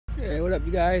Hey, what up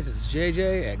you guys? It's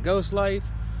JJ at Ghost Life.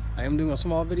 I am doing a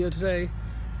small video today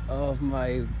of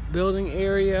my building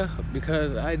area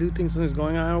because I do think something's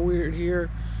going on weird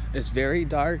here. It's very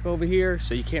dark over here,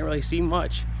 so you can't really see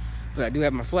much, but I do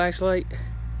have my flashlight.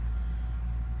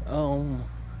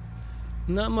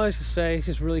 Not much to say, it's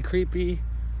just really creepy.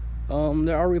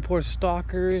 There are reports of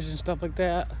stalkers and stuff like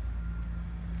that,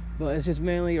 but it's just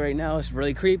mainly right now it's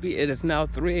really creepy. It is now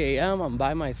 3 a.m. I'm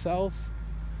by myself.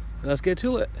 Let's get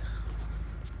to it.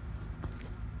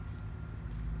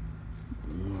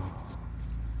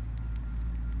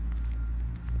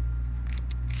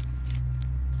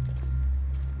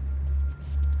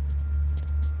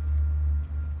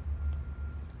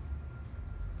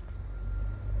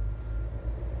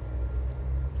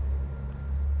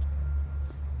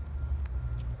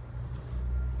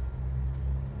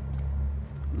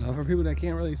 Now for people that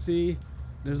can't really see,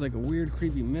 there's like a weird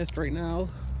creepy mist right now.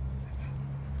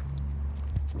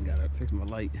 I gotta fix my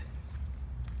light.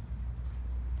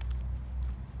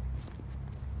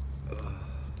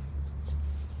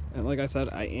 And like I said,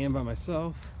 I am by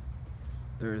myself.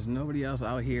 There is nobody else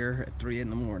out here at 3 in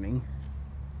the morning.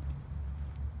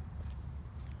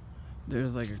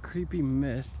 There's like a creepy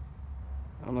mist.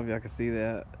 I don't know if y'all can see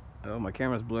that. Oh, my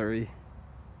camera's blurry.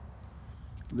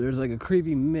 There's like a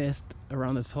creepy mist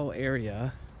around this whole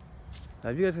area.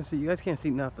 Now if you guys can see, you guys can't see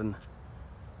nothing,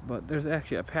 but there's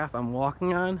actually a path I'm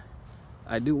walking on.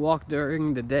 I do walk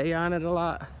during the day on it a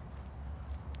lot,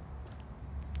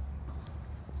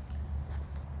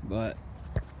 but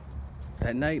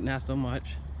at night not so much.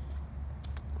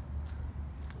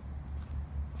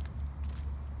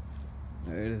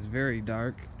 It is very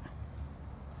dark.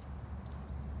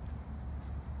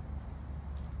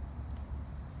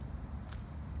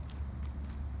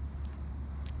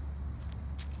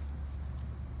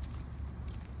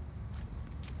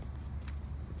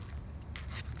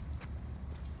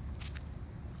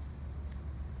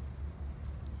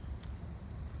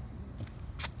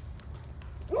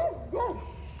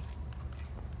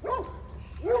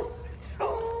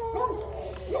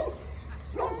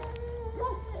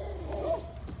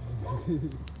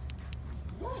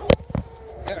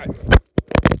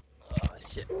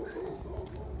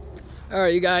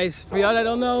 Alright, you guys, for y'all that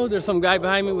don't know, there's some guy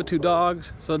behind me with 2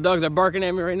 dogs. So the dogs are barking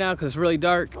at me right now because it's really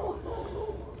dark.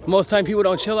 Most time people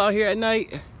don't chill out here at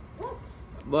night,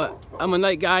 but I'm a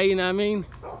night guy, you know what I mean?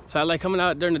 So I like coming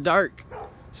out during the dark,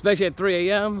 especially at 3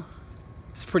 a.m.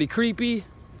 It's pretty creepy.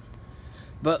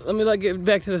 But let me get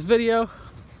back to this video.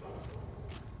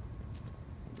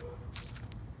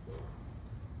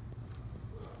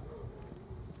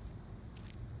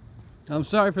 I'm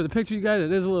sorry for the picture, you guys.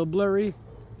 It is a little blurry.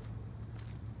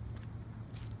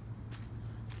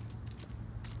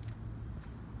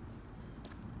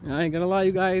 I ain't gonna lie,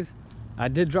 you guys. I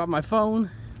did drop my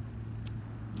phone,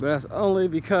 but that's only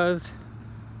because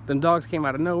them dogs came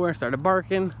out of nowhere and started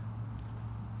barking.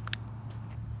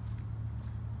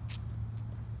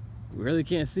 We really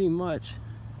can't see much.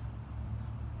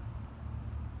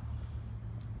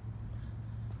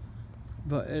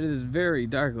 But it is very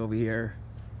dark over here.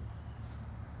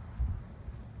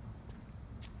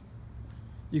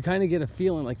 You kind of get a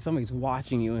feeling like somebody's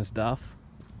watching you and stuff.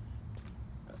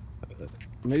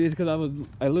 Maybe it's because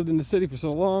I lived in the city for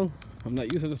so long. I'm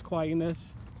not used to this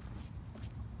quietness.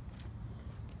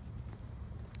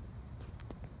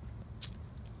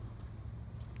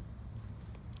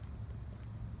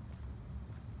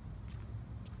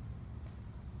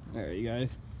 Alright, you guys.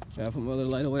 Gotta put my other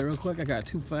light away real quick. I got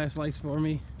 2 flashlights for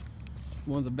me.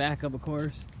 One's a backup, of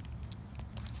course.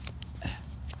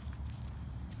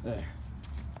 There.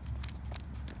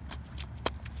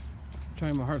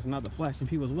 Trying my hardest not to flash in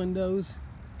people's windows,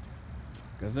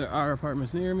 because there are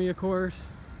apartments near me, of course.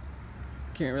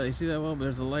 Can't really see that well, but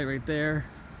there's a light right there.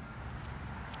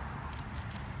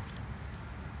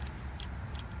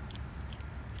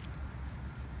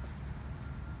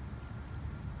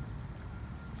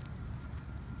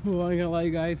 Well, I ain't gonna lie,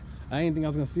 you guys, I didn't think I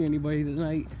was gonna see anybody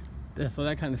tonight, so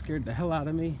that kind of scared the hell out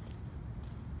of me.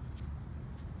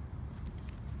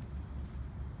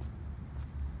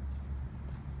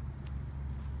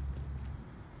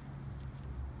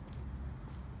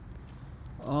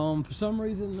 For some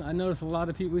reason, I noticed a lot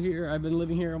of people here. I've been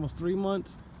living here almost 3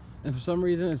 months, and for some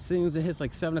reason, it seems it hits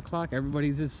like 7 o'clock.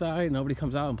 Everybody's inside. Nobody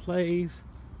comes out and plays.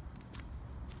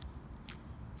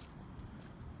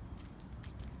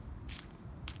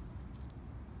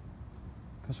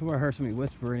 I swear I heard somebody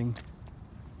whispering.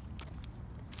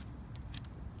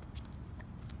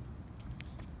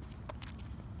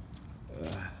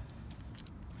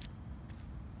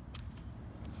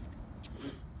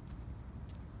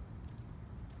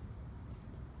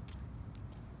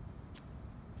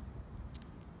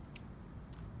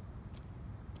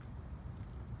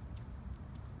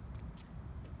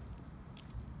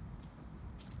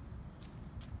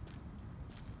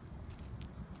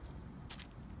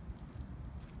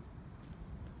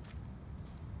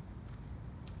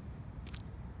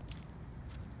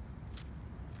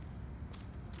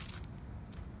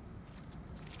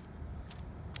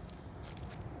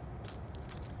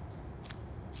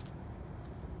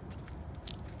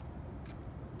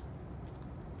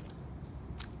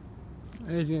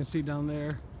 As you can see down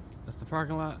there, that's the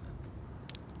parking lot.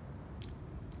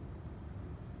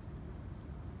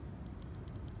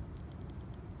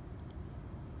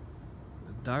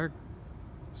 Dark.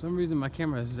 For some reason my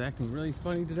camera is acting really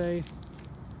funny today.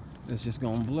 It's just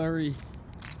going blurry.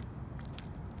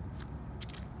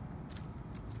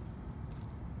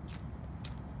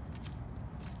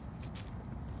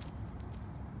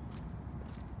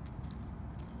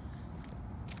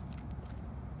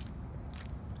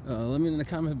 Let me know in the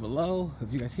comments below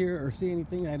if you guys hear or see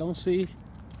anything I don't see.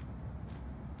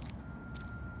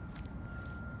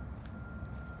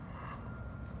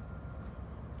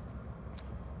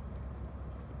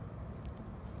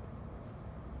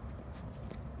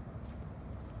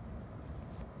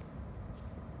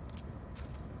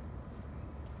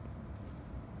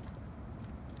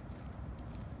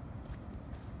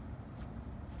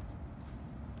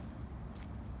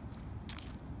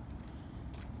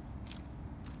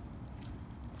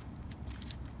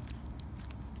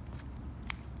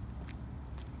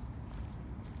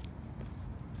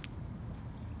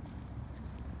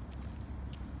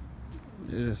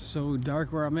 It is so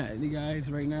dark where I'm at, you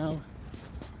guys, right now.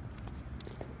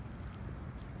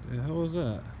 The hell was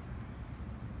that?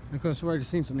 I could have sworn I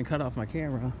just seen something cut off my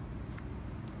camera.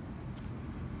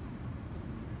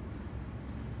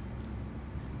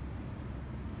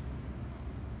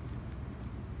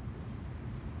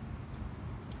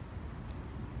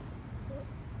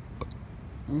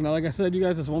 Now, like I said, you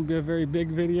guys, this won't be a very big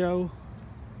video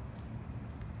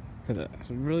because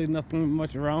there's really nothing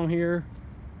much around here.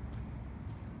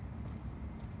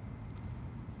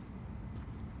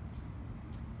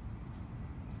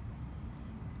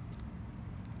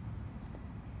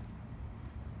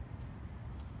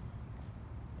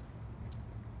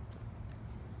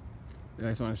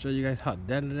 I just want to show you guys how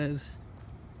dead it is.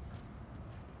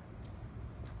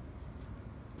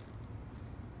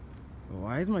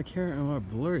 Why is my camera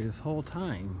blurry this whole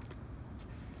time?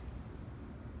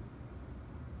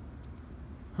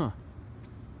 Huh.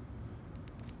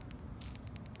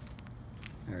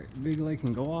 Alright, big light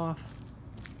can go off.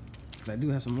 I do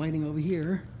have some lighting over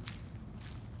here.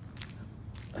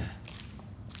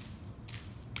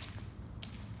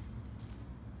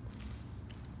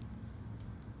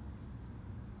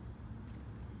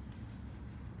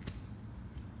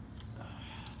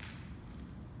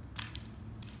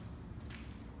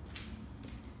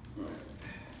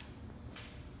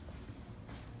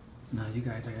 Now you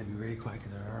guys, I gotta be very quiet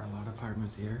because there are a lot of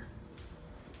apartments here.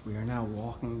 We are now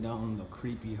walking down the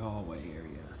creepy hallway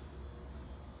area.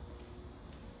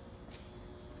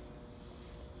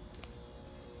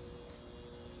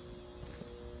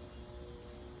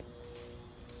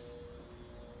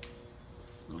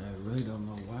 I really don't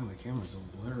know why my camera's so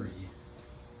blurry.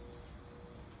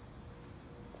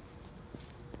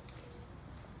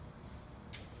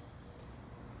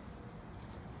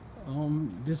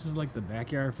 This is like the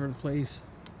backyard for the place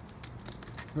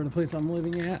I'm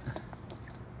living at.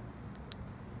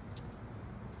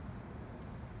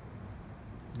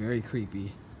 Very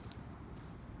creepy.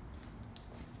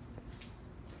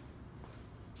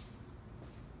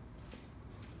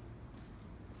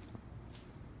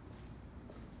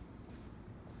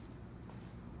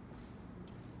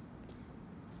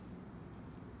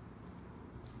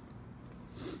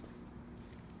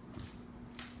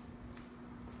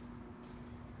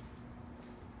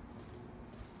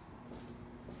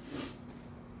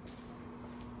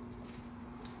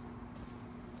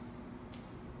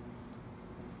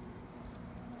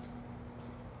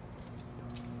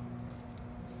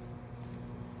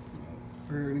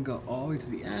 We're gonna go all the way to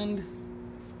the end.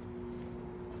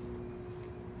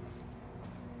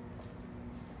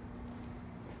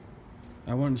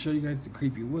 I wanted to show you guys the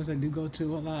creepy woods I do go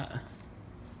to a lot,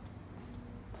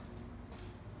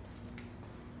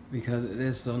 because it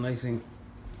is so nice and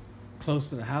close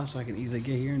to the house, so I can easily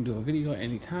get here and do a video at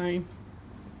any time.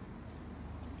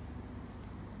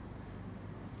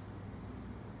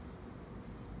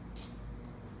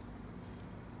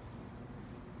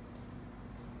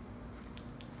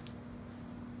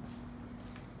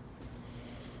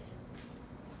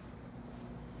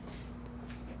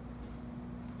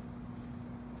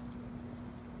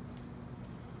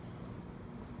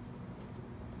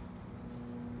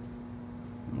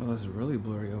 Well, it's really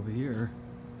blurry over here.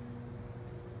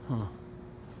 Huh.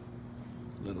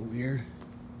 A little weird.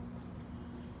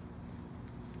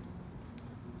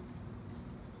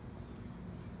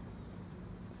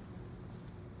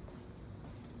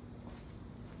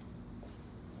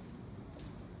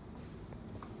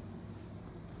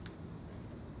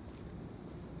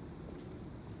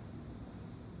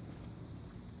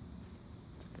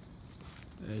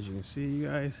 As you can see, you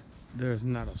guys, there's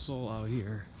not a soul out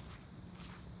here.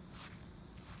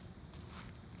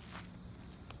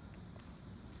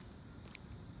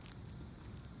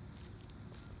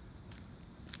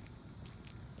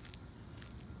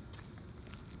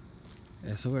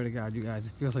 I swear to God, you guys,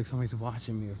 it feels like somebody's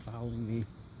watching me or following me.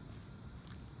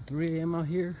 3 a.m. out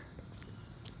here,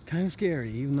 kind of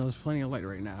scary, even though there's plenty of light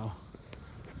right now.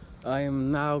 I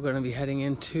am now going to be heading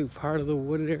into part of the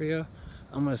wooded area.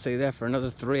 I'm going to say that for another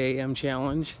 3 a.m.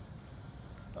 challenge.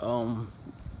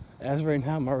 As of right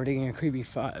now, I'm already getting a creepy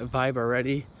vibe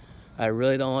already. I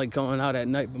really don't like going out at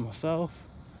night by myself,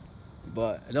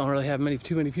 but I don't really have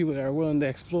too many people that are willing to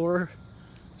explore,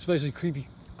 especially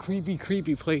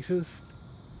creepy places.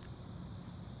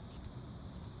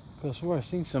 I swear I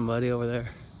seen somebody over there.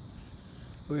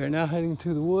 We are now heading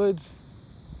to the woods.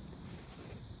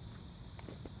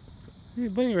 Hey,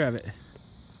 bunny rabbit.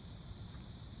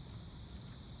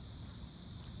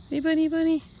 Hey,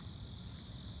 bunny.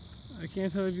 I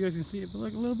can't tell if you guys can see it, but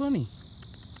look, a little bunny.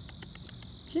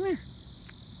 Come here.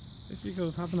 There she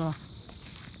goes, hopping off.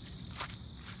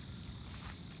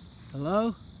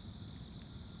 Hello?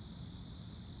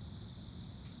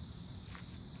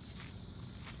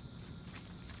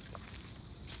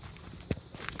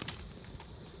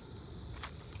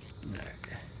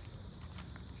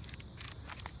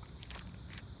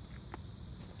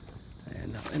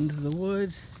 And now into the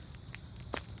woods.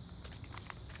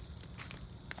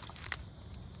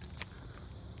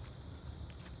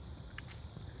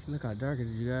 Look how dark it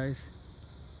is, you guys.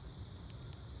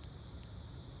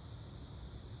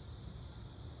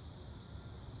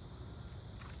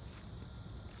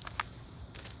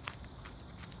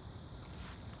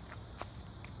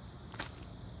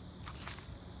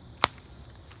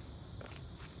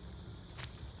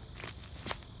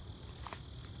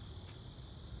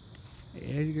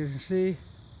 As you guys can see,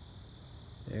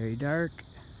 very dark,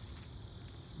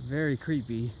 very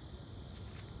creepy.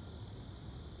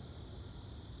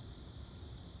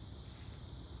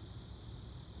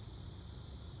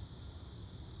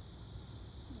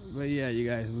 But yeah, you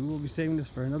guys, we will be saving this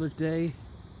for another day,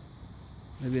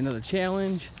 maybe another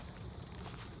challenge.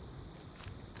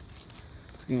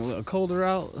 It's getting a little colder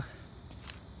out.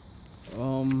 I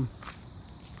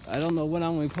don't know when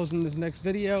I'm going to be posting this next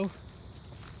video.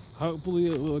 Hopefully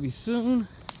it will be soon.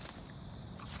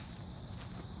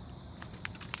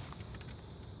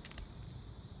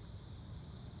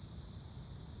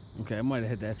 Okay, I might have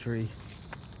hit that tree.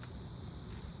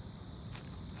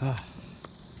 Ah.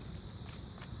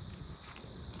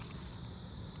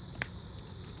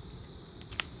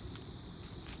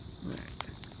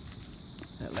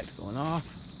 That light's going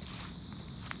off.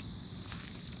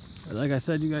 But like I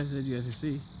said, you guys can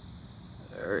see,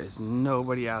 there is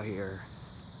nobody out here.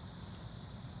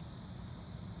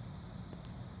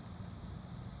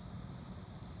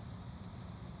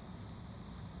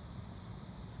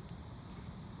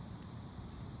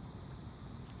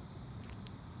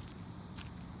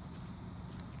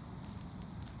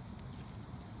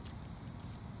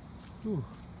 Ooh.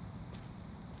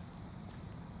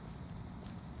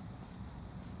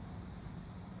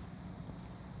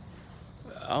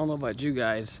 I don't know about you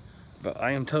guys, but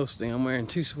I am toasting. I'm wearing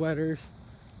 2 sweaters.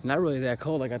 Not really that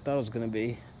cold like I thought it was gonna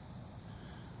be.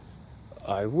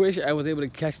 I wish I was able to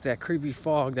catch that creepy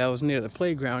fog that was near the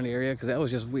playground area, because that was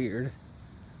just weird.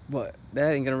 But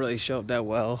that ain't gonna really show up that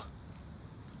well.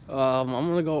 I'm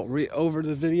gonna go over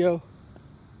the video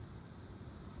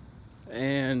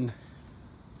and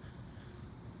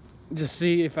just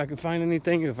see if I can find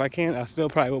anything. If I can't, I still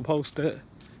probably will post it,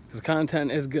 because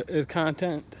content is good. Is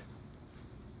content.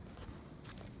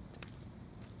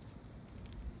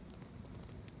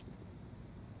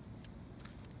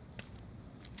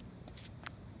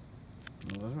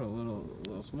 Those are a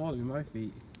little small to be my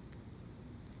feet.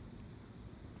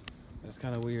 That's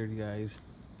kind of weird, guys.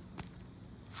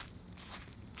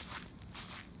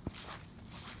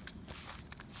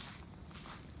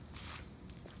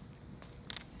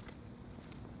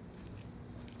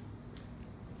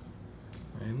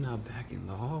 I'm now back in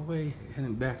the hallway,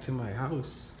 heading back to my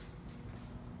house.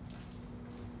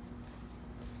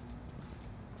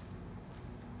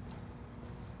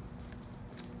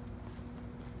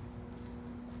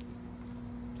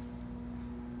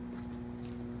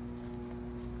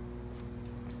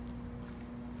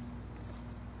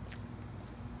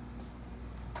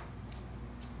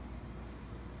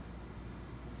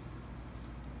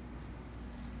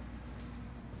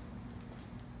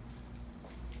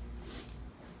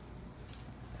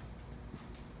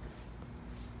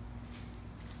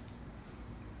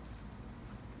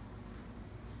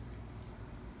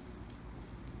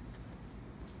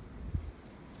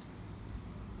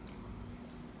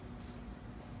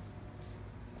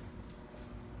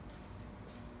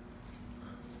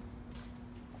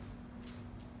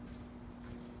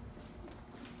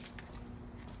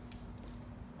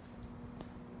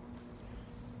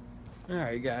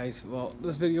 Alright guys, well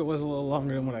this video was a little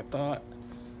longer than what I thought.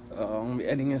 I'm going to be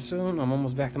editing it soon. I'm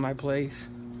almost back to my place.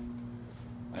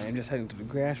 I am just heading to the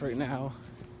grass right now.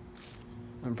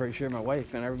 I'm pretty sure my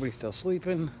wife and everybody's still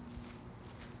sleeping.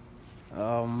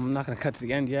 I'm not going to cut to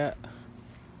the end yet,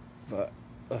 but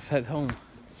let's head home.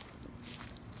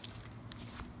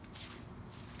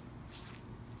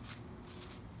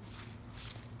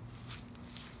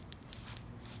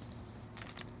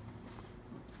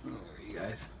 Alright you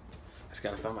guys, just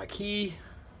got to find my key.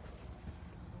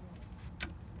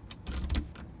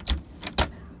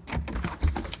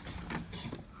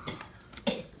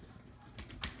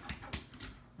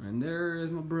 And there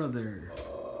is my brother,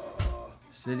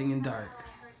 sitting in dark.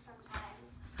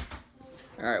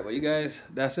 Alright, well you guys,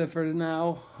 that's it for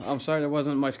now. I'm sorry there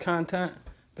wasn't much content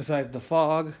besides the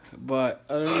fog, but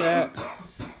other than that,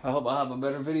 I hope I'll have a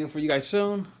better video for you guys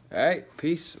soon. Alright,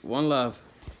 peace, one love.